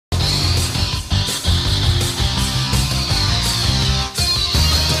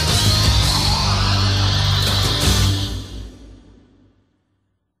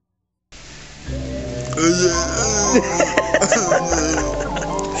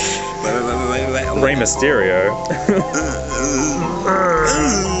Rey Mysterio.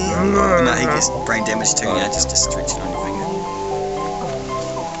 No, he gets brain damage too, yeah, just stretch it on your finger.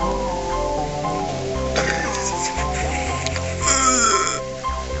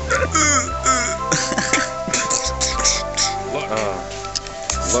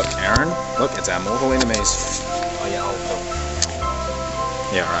 Look, Aaron. Look, it's our mortal enemies. Oh yeah,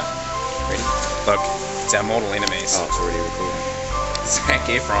 Yeah, right. ready? Look, it's our mortal enemies. Oh, it's already recording. Zac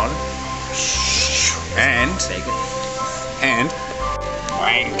Efron. And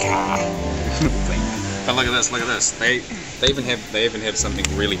Wanker. But look at this, look at this. They even have something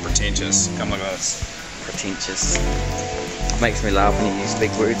really pretentious. Come look at this. Pretentious. Makes me laugh when you use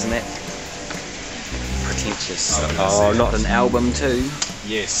big words in that. Pretentious. Oh, not an album too.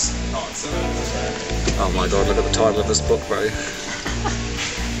 Yes. Oh my god, look at the title of this book, bro.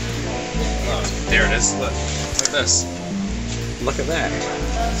 Oh, there it is. Look at this. Look at that.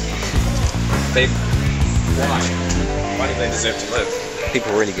 Why do they deserve to live?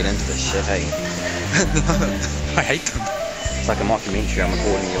 People really get into this shit, hey? I hate them. It's like a mockumentary. I'm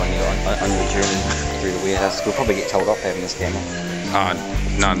recording you on your journey through the warehouse. We'll probably get told off having this camera.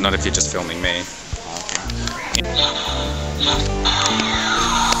 No, not if you're just filming me.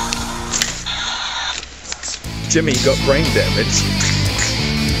 Jimmy got brain damage.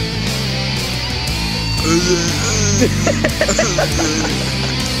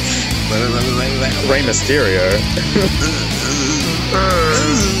 Rey Mysterio.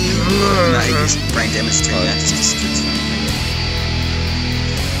 No, he gets brain damage too, yeah, just stretch it on your finger.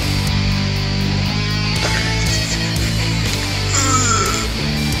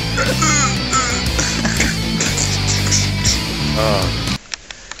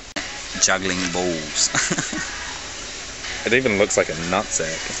 Juggling balls. It even looks like a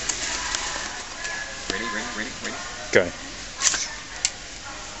nutsack. Ready? Go.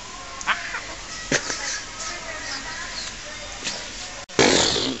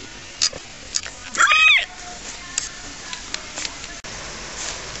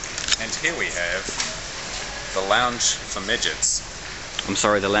 And here we have the lounge for midgets. I'm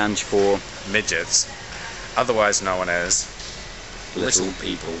sorry, the lounge for Midgets, otherwise known as little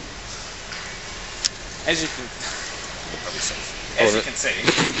people. As you can see,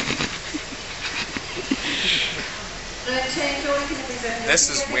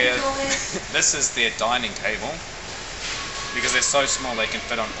 this is their dining table, because they're so small they can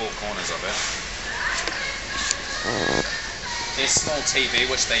fit on all corners of it. Their small TV,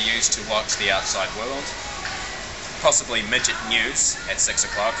 which they use to watch the outside world, possibly midget news at 6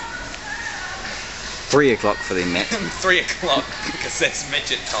 o'clock. 3 o'clock for them, Matt. 3 o'clock, because that's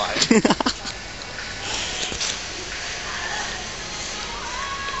midget time.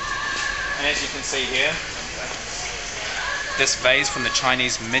 And as you can see here, this vase from the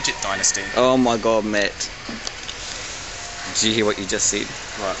Chinese midget dynasty. Oh my god, Matt. Did you hear what you just said?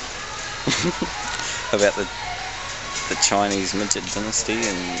 What? About the Chinese midget dynasty,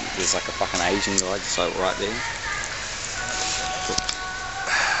 and there's like a fucking Asian guy just like right there.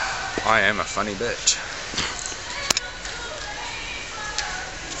 I am a funny bitch.